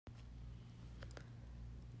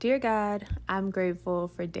Dear God, I'm grateful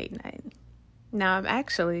for date night. Now, I'm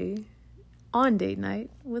actually on date night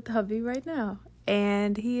with hubby right now,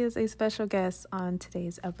 and he is a special guest on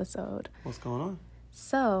today's episode. What's going on?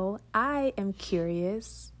 So, I am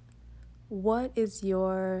curious, what is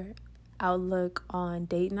your outlook on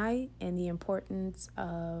date night and the importance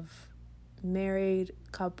of married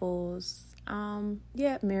couples,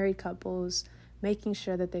 making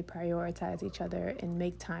sure that they prioritize each other and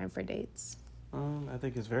make time for dates? I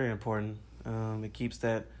think it's very important. It keeps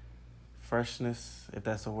that freshness, if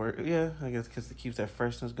that's a word. Yeah, I guess because it keeps that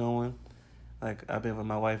freshness going. Like, I've been with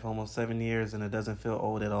my wife almost 7 years, and it doesn't feel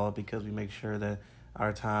old at all because we make sure that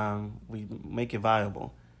our time, we make it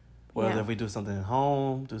viable. Whether if we do something at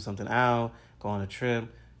home, do something out, go on a trip,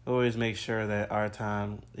 we always make sure that our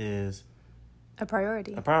time is a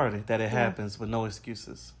priority, that it happens with no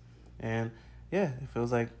excuses. And, it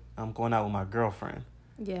feels like I'm going out with my girlfriend.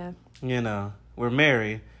 Yeah. We're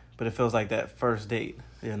married, but it feels like that first date,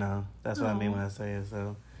 That's what I mean when I say it,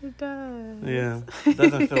 so. It does. Yeah, it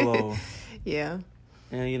doesn't feel old. Yeah.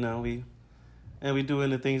 And, we do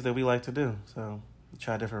the things that we like to do. So, we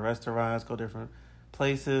try different restaurants, go different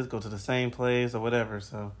places, go to the same place or whatever.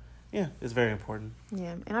 So, it's very important.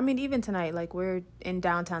 Yeah, and I mean, even tonight, like, we're in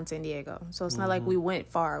downtown San Diego. So, it's not like we went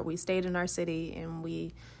far. We stayed in our city and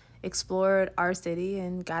we explored our city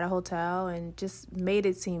and got a hotel and just made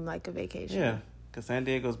it seem like a vacation. Yeah, because San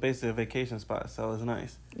Diego is basically a vacation spot, so it's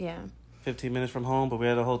nice. Yeah. 15 minutes from home, but we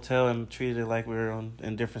had a hotel and treated it like we were in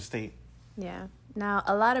a different state. Yeah. Now,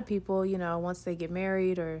 a lot of people, once they get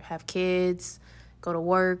married or have kids, go to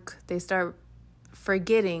work, they start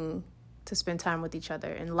forgetting to spend time with each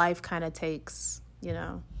other, and life kind of takes,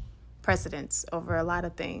 precedence over a lot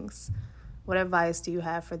of things. What advice do you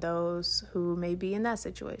have for those who may be in that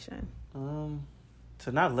situation?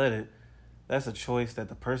 To not let it. That's a choice that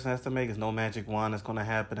the person has to make. There's no magic wand that's going to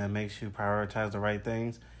happen that makes you prioritize the right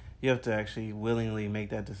things. You have to actually willingly make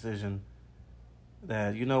that decision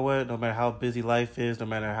that, you know what, no matter how busy life is, no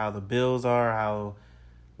matter how the bills are, how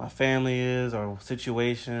my family is, or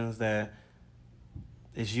situations, that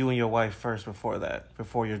it's you and your wife first before that,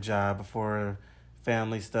 before your job, before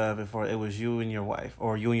family stuff, before it was you and your wife,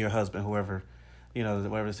 or you and your husband, whoever,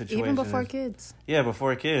 whatever the situation is. Even before kids. Yeah,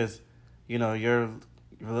 before kids.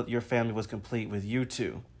 Your family was complete with you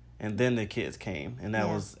two, and then the kids came, and that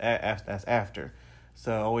was that's after.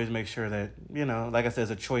 So always make sure that, like I said,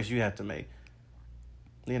 it's a choice you have to make.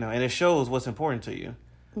 And it shows what's important to you.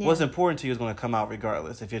 Yeah. What's important to you is going to come out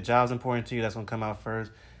regardless. If your job's important to you, that's going to come out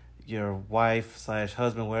first. Your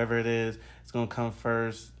wife/husband, whatever it is, it's going to come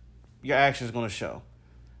first. Your actions are going to show.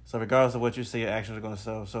 So regardless of what you say, your actions are going to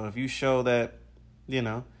show. So if you show that,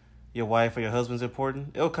 your wife or your husband's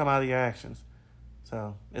important, it'll come out of your actions.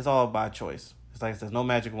 So it's all by choice. It's like I said, no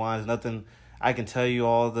magic wand. There's nothing I can tell you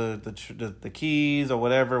all the keys or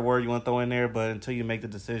whatever word you want to throw in there, but until you make the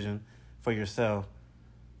decision for yourself,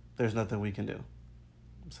 there's nothing we can do.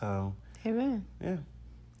 So, amen. Yeah.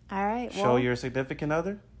 All right. Show your significant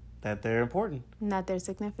other that they're important. Not they're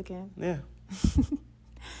significant. Yeah.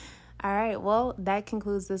 All right. Well, that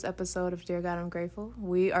concludes this episode of Dear God, I'm Grateful.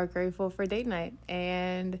 We are grateful for date night.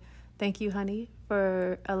 And thank you, honey,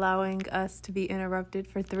 for allowing us to be interrupted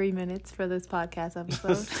for 3 minutes for this podcast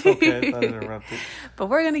episode. Okay, not interrupted. But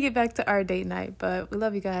we're going to get back to our date night. But we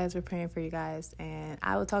love you guys. We're praying for you guys. And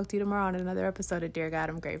I will talk to you tomorrow on another episode of Dear God,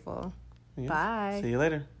 I'm Grateful. Yeah. Bye. See you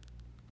later.